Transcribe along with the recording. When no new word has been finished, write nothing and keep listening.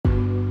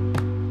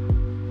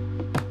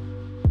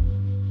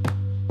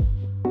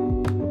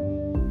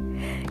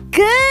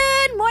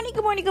Good morning,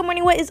 good morning, good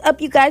morning. What is up,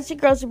 you guys? Your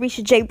girl,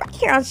 Sarisha J, right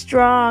here on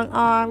Strong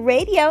on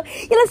Radio. You're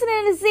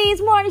listening to the Z's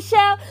Morning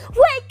Show.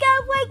 Wake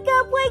up, wake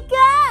up, wake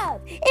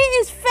up.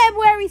 It is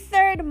February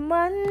 3rd,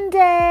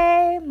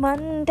 Monday.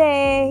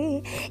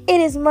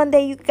 It is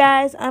Monday, you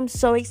guys. I'm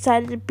so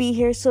excited to be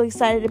here, so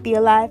excited to be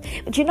alive.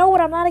 But you know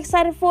what I'm not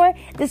excited for?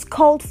 This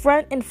cold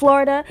front in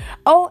Florida.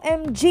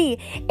 OMG.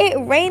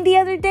 It rained the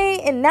other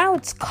day, and now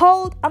it's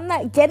cold. I'm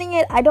not getting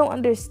it. I don't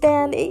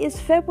understand. It is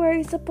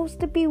February. It's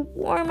supposed to be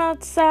warm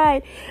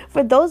outside.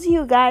 For those of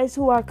you guys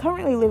who are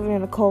currently living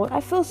in the cold, I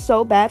feel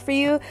so bad for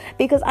you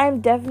because I'm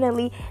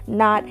definitely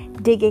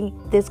not digging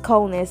this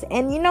coldness.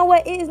 And you know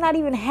what? It is not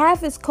even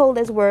half as cold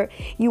as where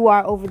you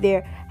are over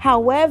there.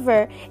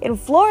 However, in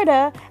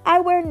Florida,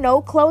 I wear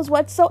no clothes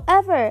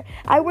whatsoever.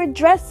 I wear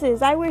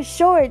dresses, I wear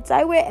shorts,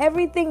 I wear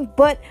everything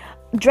but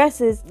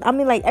dresses. I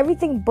mean, like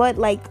everything but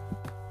like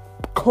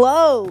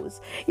clothes.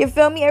 You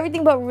feel me?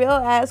 Everything but real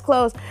ass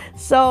clothes.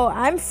 So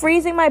I'm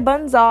freezing my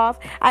buns off.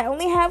 I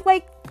only have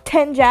like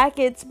 10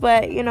 jackets,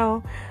 but you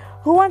know,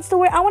 who wants to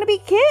wear? I want to be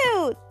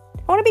cute.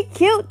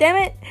 Damn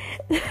it.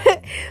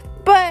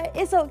 But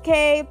it's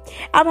okay.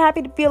 I'm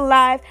happy to be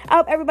alive. I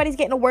hope everybody's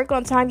getting to work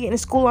on time, getting to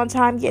school on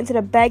time, getting to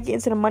the bed,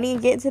 getting to the money,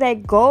 and getting to their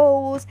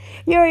goals.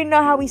 You already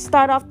know how we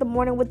start off the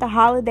morning with the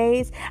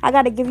holidays. I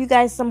got to give you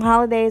guys some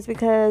holidays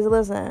because,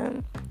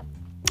 listen,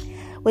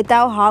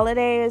 without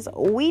holidays,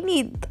 we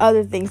need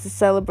other things to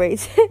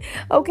celebrate.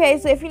 Okay,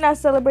 so if you're not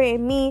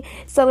celebrating me,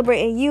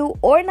 celebrating you,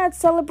 or not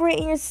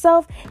celebrating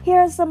yourself,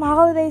 here are some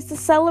holidays to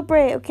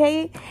celebrate,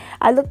 okay?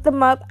 I looked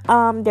them up.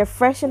 They're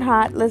fresh and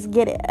hot. Let's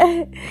get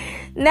it.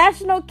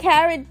 National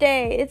Carrot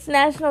Day. It's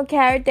National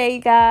Carrot Day,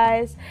 you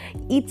guys.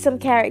 Eat some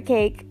carrot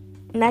cake.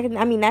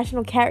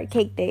 National Carrot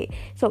Cake Day.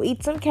 So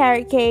eat some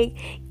carrot cake.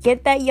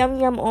 Get that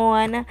yum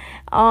on.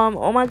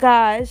 Oh my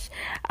gosh.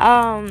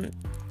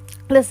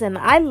 Listen,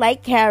 I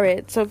like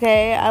carrots,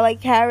 okay? I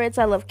like carrots.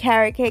 I love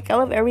carrot cake. I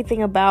love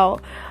everything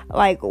about,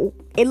 like,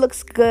 it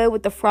looks good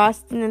with the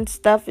frosting and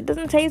stuff. It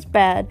doesn't taste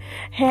bad.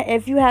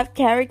 If you have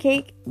carrot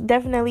cake,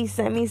 definitely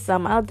send me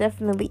some. I'll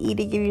definitely eat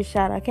it, give you a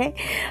shot, okay?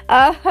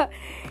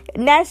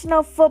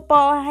 National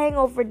Football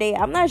Hangover Day.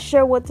 I'm not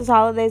sure what this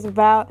holiday is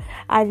about.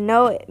 I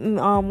know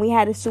we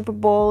had a Super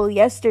Bowl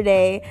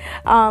yesterday.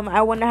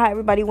 I wonder how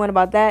everybody went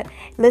about that.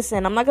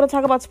 Listen, I'm not going to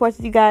talk about sports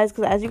with you guys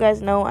because, as you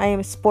guys know, I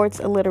am sports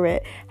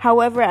illiterate.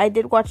 However, I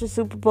did watch the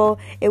Super Bowl.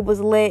 It was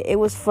lit. It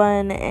was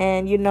fun.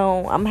 And, you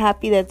know, I'm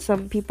happy that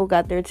some people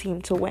got their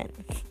team to win.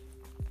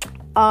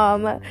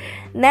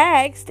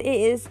 Next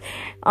is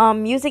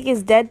Music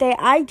is Dead Day.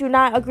 I do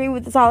not agree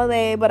with this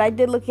holiday, but I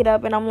did look it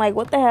up and I'm like,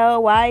 what the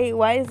hell?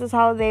 Why is this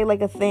holiday like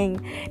a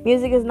thing?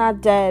 Music is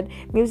not dead.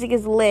 Music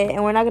is lit,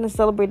 and we're not gonna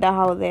celebrate that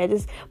holiday.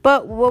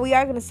 But what we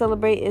are gonna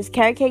celebrate is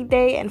Carrot Cake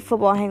Day and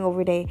Football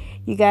Hangover Day.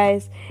 You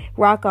guys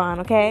rock on,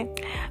 okay?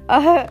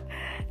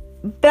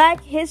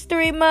 Black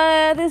History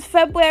Month. It's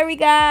February,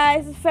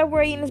 guys. It's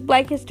February and it's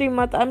Black History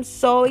Month. I'm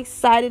so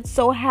excited,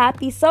 so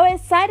happy, so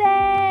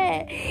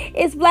excited.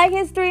 It's Black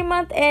History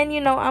Month and,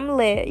 you know, I'm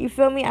lit. You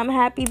feel me? I'm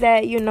happy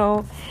that, you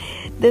know,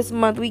 this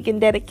month we can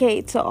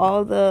dedicate to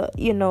all the,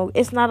 you know,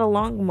 it's not a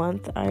long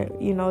month.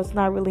 It's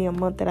not really a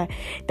month that I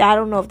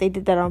don't know if they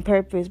did that on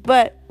purpose.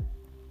 But,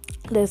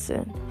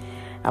 listen,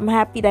 I'm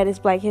happy that it's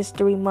Black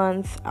History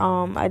Month.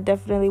 I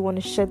definitely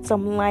want to shed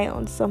some light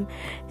on some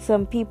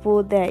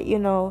people that, you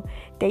know,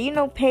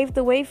 paved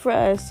the way for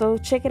us. So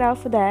check it out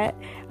for that.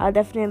 I'll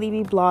definitely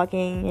be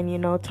blogging and, you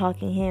know,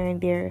 talking here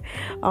and there.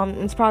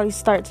 It's probably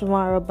start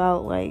tomorrow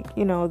about, like,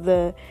 you know,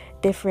 the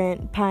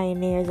different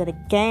pioneers of the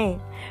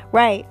game.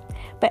 Right.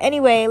 But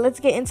anyway, let's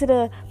get into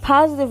the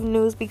positive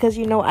news because,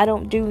 you know, I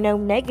don't do no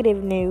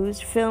negative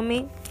news. Feel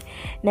me?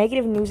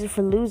 Negative news is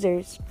for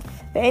losers.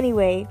 But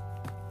anyway,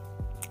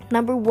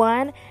 number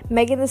one,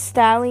 Megan Thee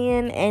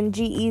Stallion and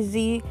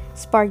G-Eazy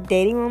sparked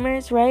dating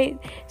rumors, right?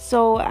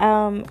 So,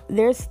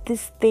 there's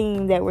this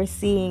thing that we're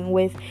seeing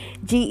with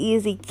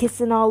G-Eazy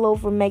kissing all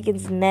over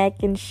Megan's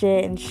neck and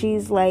shit, and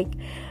she's like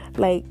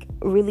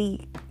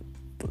really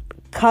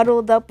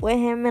cuddled up with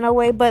him in a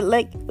way. But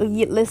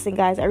listen,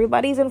 guys,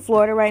 everybody's in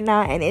Florida right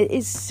now and it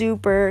is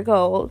super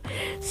cold.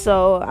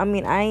 So I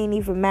mean, I ain't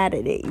even mad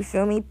at it. You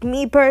feel me?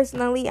 Me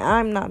personally,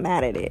 I'm not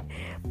mad at it.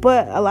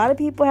 But a lot of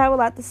people have a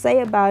lot to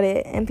say about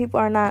it and people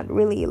are not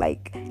really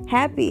like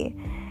happy.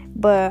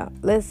 But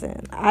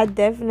listen, I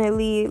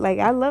definitely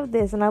I love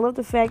this, and I love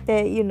the fact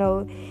that, you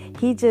know,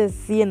 he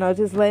just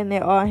letting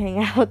it all hang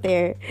out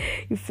there.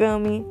 You feel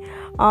me?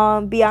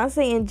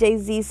 Beyonce and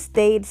Jay-Z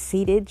stayed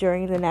seated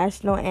during the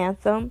national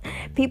anthem.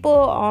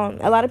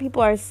 A lot of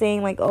people are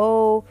saying like,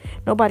 oh,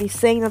 nobody's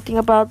saying nothing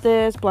about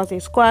this,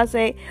 blase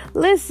squase.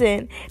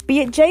 Listen,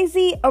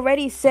 Jay-Z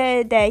already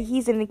said that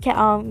he's in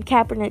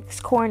Kaepernick's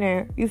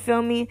corner. You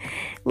feel me?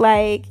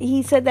 Like,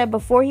 he said that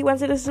before he went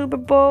to the Super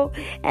Bowl,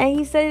 and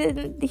he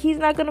said he's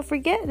not gonna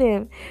forget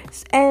him.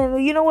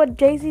 And you know what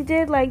Jay-Z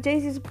did? Like,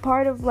 Jay-Z's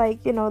part of,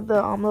 like, you know,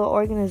 the little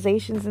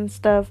organizations and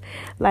stuff.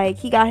 Like,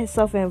 he got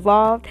himself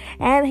involved,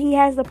 and he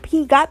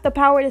got the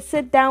power to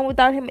sit down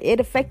without it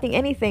affecting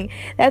anything.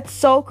 That's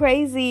so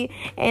crazy.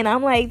 And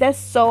I'm like, that's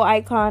so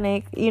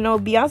iconic.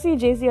 Beyonce and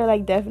Jay-Z are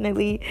like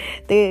definitely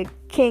the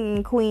king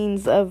and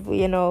queens of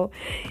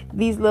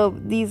these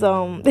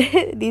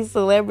these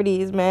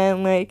celebrities,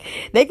 man. Like,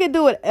 they could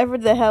do whatever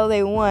the hell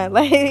they want,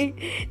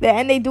 like,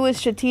 and they do it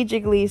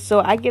strategically, so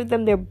I give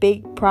them their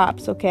big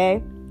props.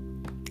 Okay.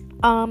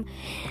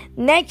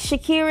 Next,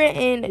 Shakira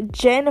and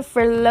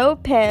Jennifer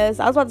Lopez.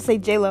 I was about to say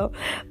J-Lo,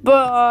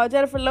 but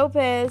Jennifer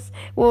Lopez,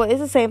 well, it's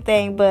the same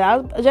thing,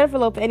 but Jennifer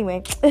Lopez,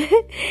 anyway.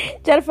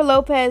 Jennifer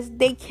Lopez,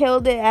 they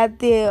killed it at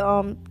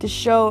the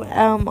show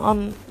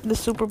on the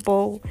Super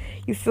Bowl.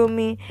 You feel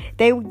me?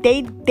 They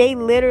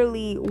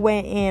literally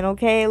went in,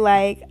 okay?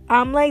 Like,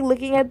 I'm like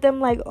looking at them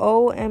like,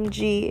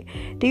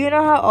 OMG. Do you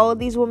know how old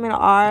these women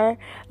are?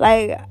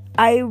 Like,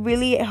 I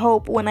really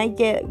hope when I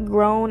get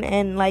grown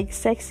and like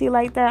sexy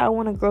like that, I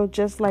want to grow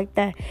just like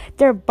that.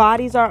 Their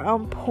bodies are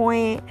on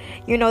point.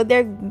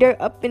 They're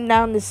up and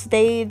down the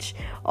stage.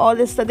 All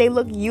this stuff. They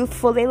look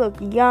youthful. They look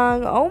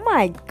young. Oh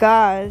my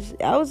gosh.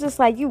 I was just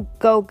like, you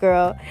go,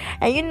 girl.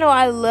 And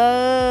I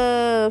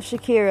love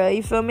Shakira.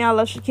 You feel me? I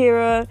love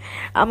Shakira.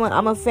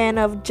 I'm a fan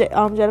of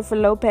Jennifer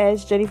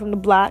Lopez, Jenny from the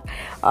Block.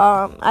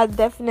 I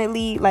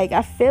definitely, like,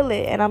 I feel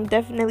it, and I'm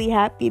definitely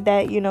happy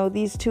that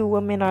these two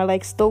women are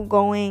like still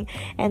going,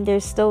 and they're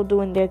still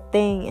doing their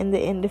thing in the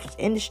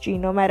industry,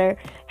 no matter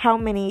how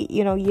many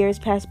years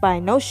pass by.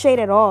 No shade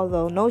at all,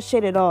 though. No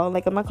shade at all.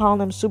 Like, I'm not calling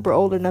them super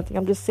old or nothing.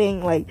 I'm just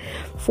saying, like,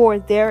 for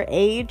their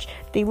age,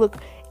 they look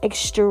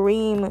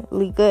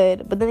extremely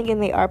good. But then again,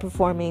 they are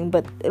performing.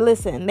 But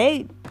listen,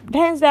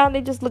 hands down,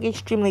 they just look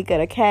extremely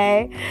good.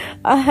 Okay.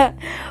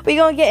 We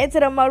gonna get into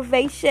the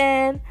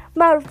motivation,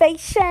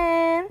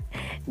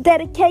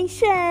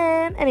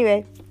 dedication.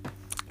 Anyway,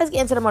 let's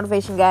get into the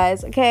motivation,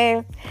 guys.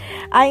 Okay.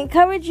 I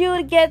encourage you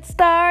to get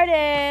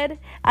started.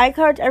 I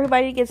encourage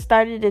everybody to get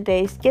started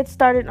today. Get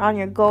started on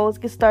your goals.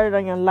 Get started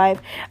on your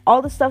life.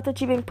 All the stuff that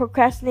you've been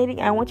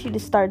procrastinating, I want you to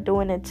start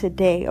doing it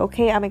today.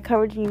 Okay? I'm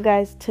encouraging you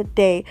guys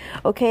today.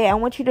 Okay? I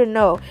want you to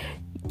know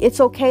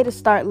it's okay to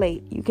start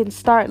late. You can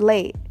start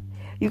late.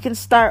 You can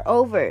start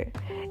over.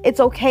 It's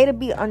okay to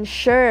be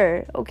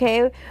unsure,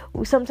 okay?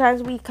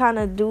 Sometimes we kind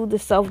of do the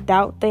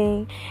self-doubt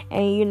thing,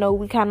 and,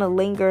 we kind of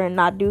linger and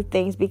not do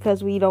things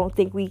because we don't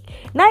think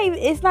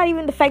it's not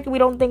even the fact that we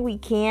don't think we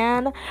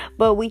can,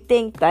 but we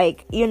think,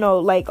 like,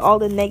 like all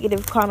the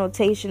negative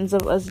connotations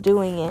of us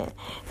doing it.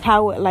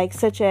 How, like,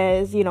 such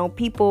as,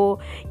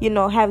 people,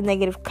 have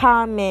negative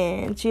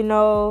comments,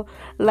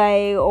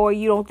 like, or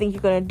you don't think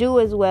you're going to do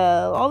as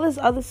well. All this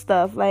other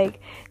stuff, like,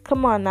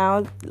 come on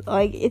now.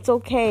 Like, it's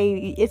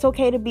okay. It's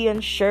okay to be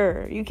unsure.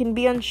 You can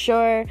be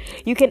unsure.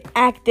 You can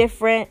act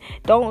different.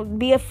 Don't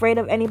be afraid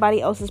of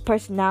anybody else's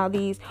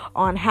personalities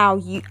on how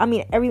you, I'm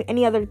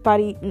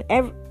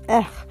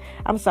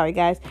sorry,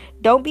 guys.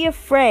 Don't be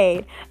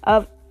afraid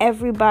of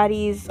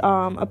everybody's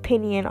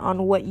opinion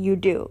on what you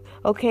do.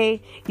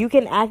 Okay? You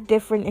can act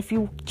different if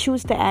you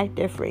choose to act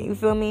different. You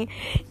feel me?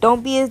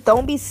 Don't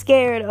be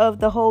scared of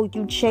the whole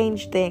you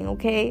change thing.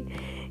 Okay?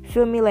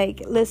 Feel me?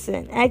 Like,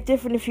 listen, act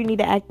different if you need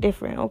to act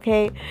different.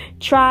 Okay?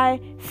 Try,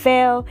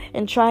 fail,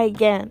 and try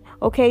again.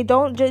 Okay?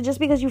 Don't just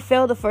because you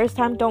failed the first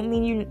time don't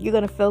mean you're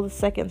gonna fail the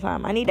second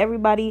time. I need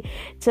everybody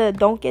to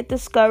don't get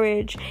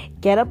discouraged,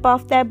 get up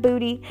off that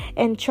booty,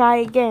 and try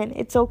again.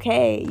 It's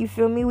okay. You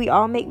feel me? We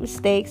all make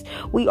mistakes.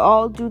 We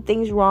all do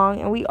things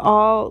wrong, and we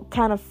all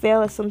kind of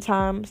fail at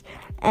sometimes.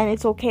 And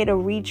it's okay to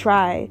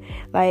retry.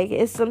 Like,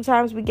 it's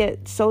sometimes we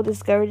get so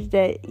discouraged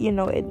that,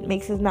 it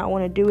makes us not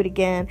want to do it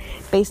again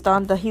based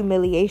on the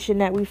humiliation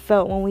that we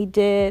felt when we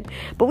did.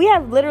 But we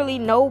have literally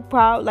no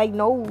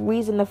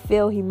reason to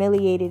feel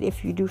humiliated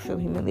if you do feel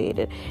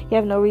humiliated. You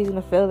have no reason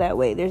to feel that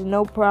way. There's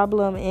no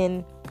problem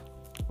in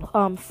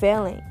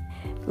failing.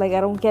 Like,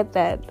 I don't get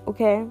that,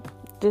 okay?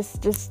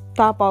 Just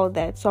stop all of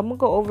that. So I'm gonna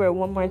go over it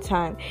one more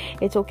time.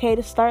 It's okay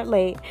to start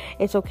late.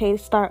 It's okay to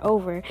start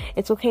over.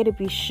 It's okay to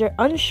be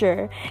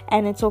unsure,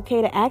 and it's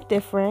okay to act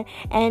different.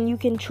 And you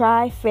can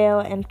try, fail,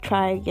 and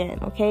try again.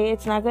 Okay,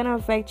 it's not gonna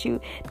affect you.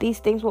 These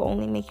things will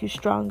only make you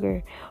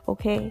stronger.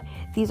 Okay,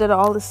 these are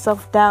all the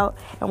self-doubt,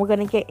 and we're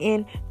gonna get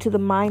into the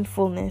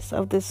mindfulness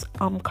of this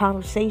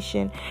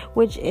conversation,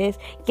 which is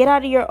get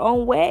out of your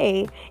own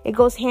way. It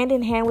goes hand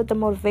in hand with the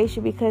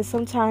motivation, because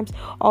sometimes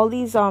all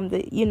these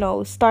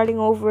starting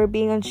over,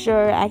 being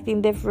unsure,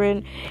 acting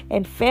different,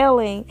 and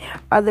failing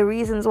are the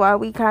reasons why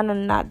we kind of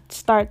not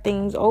start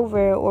things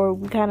over, or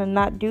we kind of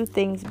not do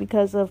things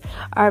because of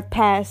our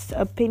past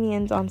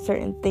opinions on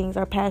certain things,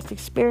 our past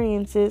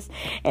experiences.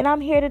 And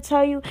I'm here to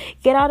tell you,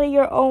 get out of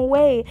your own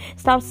way.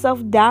 Stop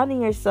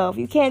self-doubting yourself.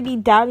 You can't be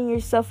doubting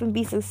yourself and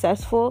be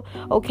successful,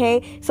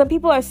 okay? Some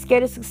people are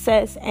scared of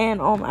success,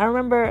 and I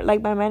remember,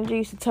 like, my manager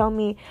used to tell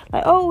me,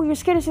 like, oh, you're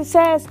scared of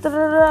success, da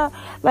da da,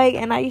 like,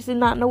 and I used to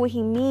not know what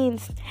he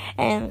means,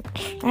 and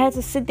I had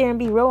to sit sit there and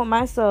be real with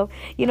myself.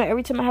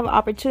 Every time I have an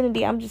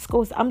opportunity, I'm just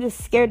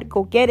scared to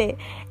go get it.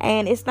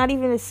 And it's not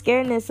even the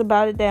scaredness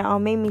about it that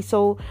made me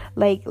so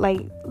like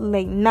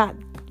not,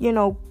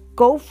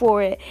 go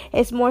for it.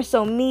 It's more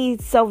so me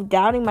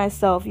self-doubting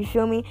myself. You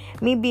feel me?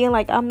 Me being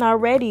like, I'm not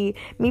ready.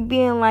 Me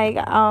being like,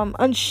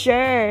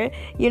 unsure.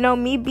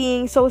 Me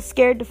being so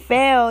scared to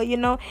fail. You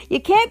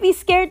can't be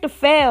scared to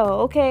fail,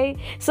 okay?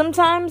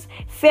 Sometimes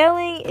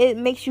failing, it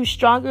makes you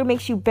stronger,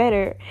 makes you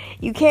better.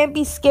 You can't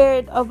be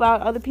scared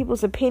about other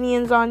people's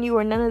opinions on you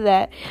or none of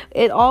that.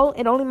 It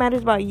only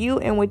matters about you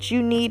and what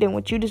you need and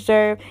what you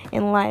deserve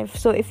in life.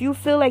 So if you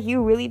feel like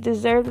you really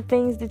deserve the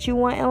things that you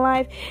want in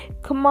life,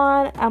 come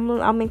on,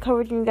 I'm encouraging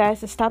you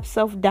guys to stop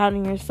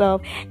self-doubting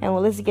yourself, and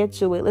let's get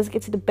to it. Let's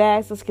get to the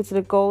bags, let's get to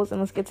the goals,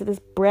 and let's get to this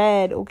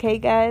bread, okay,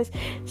 guys?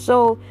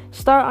 So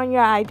start on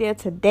your idea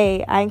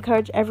today. I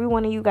encourage every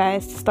one of you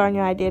guys to start on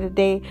your idea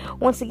today.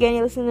 Once again,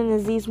 you're listening to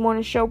Z's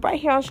Morning Show right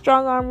here on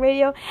Strong Arm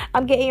Radio.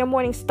 I'm getting your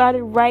morning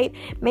started right.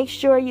 Make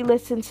sure you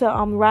listen to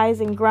Rise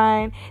and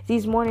Grind,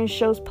 Z's Morning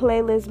Show's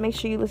playlist. Make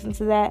sure you listen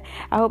to that.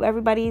 I hope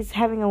everybody's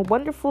having a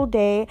wonderful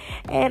day,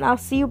 and I'll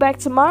see you back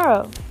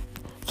tomorrow.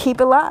 Keep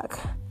it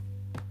locked.